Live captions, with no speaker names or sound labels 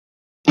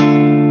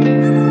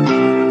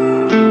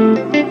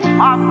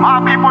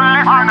My people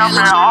listen up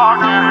and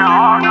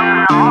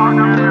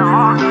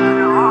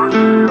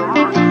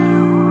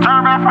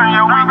turn back from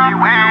your wicked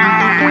ways.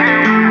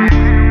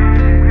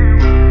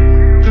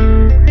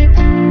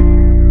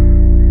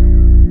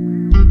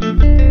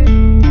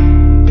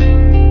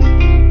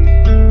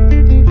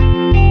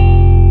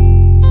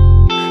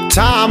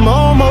 Time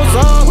almost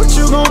up, what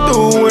you gon'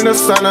 do when the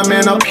sun I'm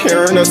in up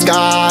here in the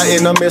sky,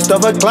 in the midst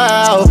of a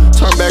cloud?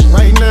 Turn back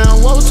right now,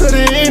 woe to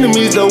the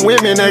enemies, the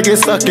women that get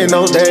stuck in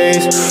those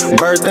days,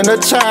 birthing a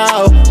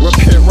child.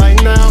 Repent right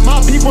now,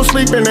 my people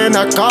sleeping in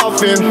a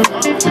coffin,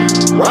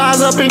 rise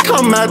up and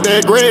come out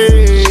that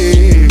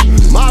grave.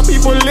 My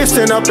people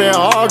listen up and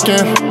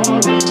hearken,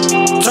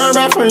 turn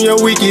back from your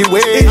wicked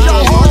ways. Is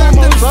your heart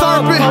after the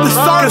serpent?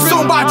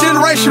 Consumed by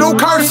generational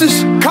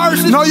curses.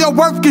 Know your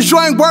worth cause you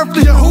ain't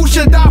worthless. Who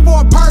should die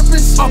for a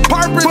purpose?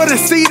 For the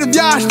seed of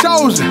Yah's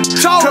chosen.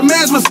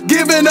 Commands was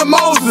given to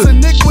Moses.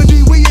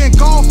 Iniquity we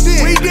engulfed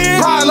in.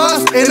 Pride,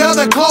 lust, and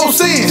other close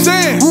sins.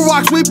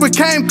 Ruach we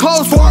became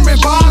close, forming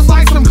bonds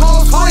like some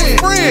close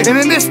friends. And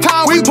in this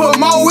time we put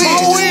more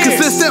in.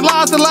 Consistent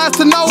lives that last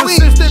to no end.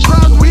 Consistent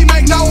brothers we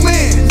make no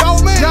men.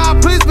 Y'all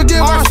please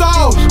forgive our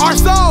souls.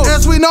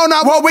 As we know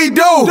not what we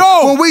do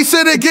when we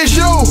sin against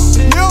you.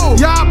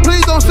 Y'all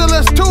please don't sell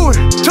us to it.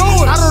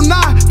 I do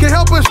not can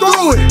help us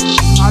through it.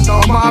 I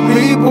know my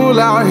people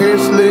out here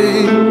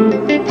sleep.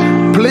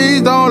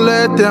 Please don't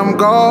let them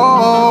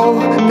go.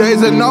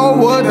 There's a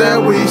Noah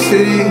that we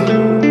see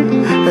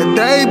that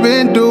they've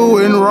been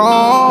doing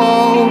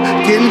wrong,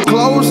 getting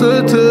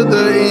closer to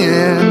the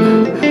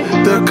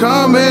end, the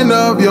coming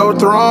of your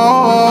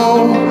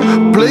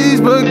throne. Please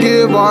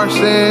forgive our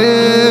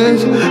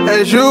sins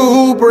as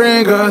you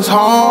bring us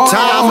home.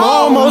 Time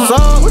almost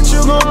up, what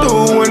you gon'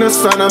 do when the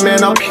sun I'm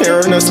in up here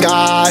in the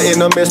sky, in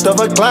the midst of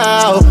a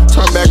cloud?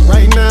 Turn back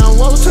right now,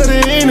 woe to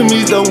the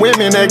enemies, the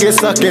women that get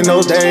stuck in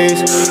those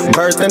days,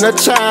 birthing a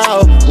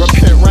child.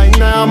 Repent right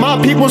now,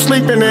 my people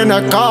sleeping in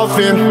a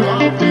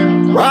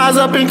coffin, rise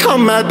up and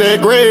come out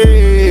that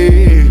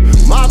grave.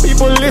 My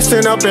people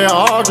listen up and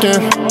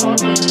hearken,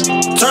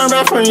 turn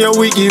back from your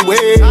wicked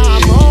ways.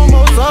 I'm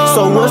almost up.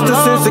 So what's the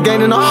sense of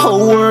gaining the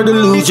whole world to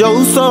lose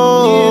your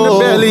soul? In the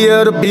belly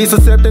of the beast,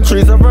 accepting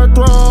trees of her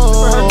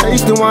throne. Her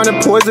tasting wine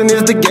and poison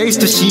is the gates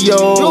to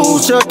Sheol.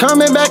 Yahusha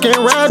coming back and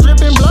ride,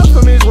 dripping blood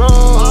from his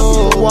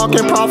robe.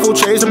 Walking powerful,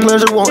 chasing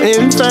pleasure,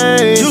 wanting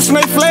fame. Juicing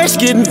their flesh,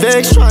 getting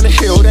vexed, trying to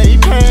heal their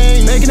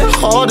pain. Making it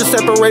hard to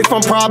separate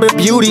from pride, but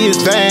beauty is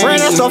vain. Bring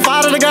that stuff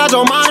out of the God's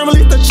your mind and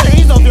release the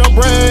chains of your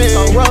brain.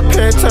 So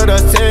repent to the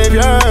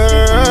Savior,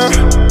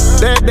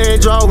 that day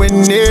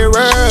drawing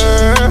nearer.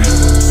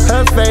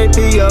 Her faith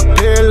be a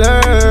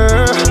pillar,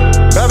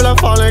 Babylon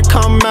falling,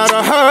 come out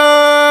of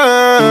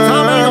her.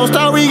 Time ain't gon'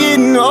 stop, we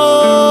getting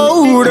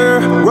older.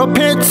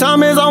 Repent,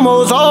 time is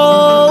almost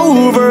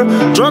over.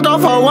 Drunk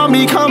off how I'm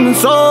becoming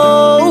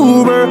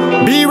sober.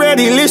 Be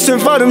ready, listen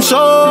for them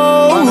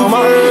shoulders.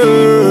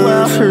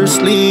 Out here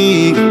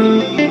sleep,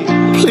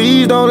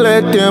 please don't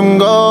let them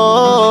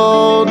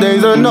go.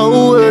 Days of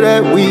Noah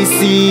that we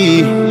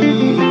see,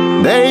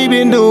 they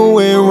been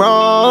doing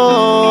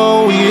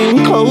wrong. We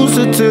getting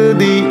closer to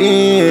the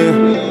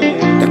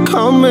end, the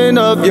coming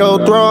of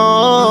your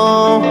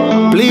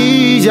throne.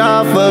 Please,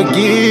 y'all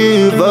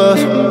forgive us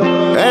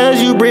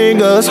as you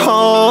bring us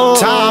home.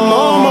 Time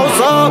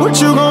almost up, what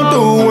you gon'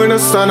 do when the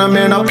sun I'm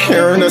in up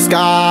here in the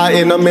sky,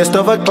 in the midst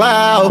of a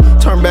cloud?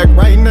 Turn back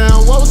right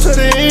now, woe to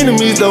the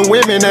enemies, the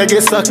women that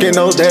get stuck in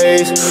those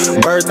days,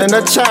 birthing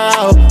a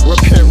child.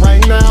 Repent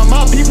right now,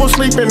 my people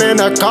sleeping in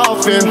a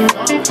coffin,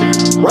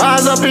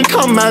 rise up and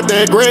come out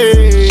that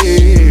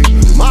grave.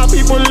 My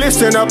people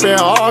listen up and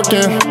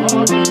hearken,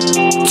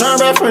 turn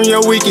back from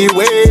your wicked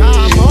ways.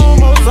 I'm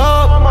almost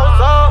up.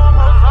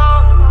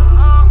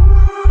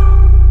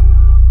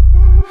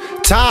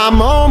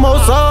 Time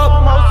almost up.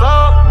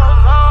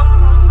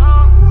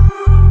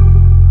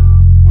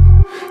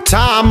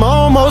 Time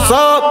almost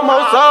up.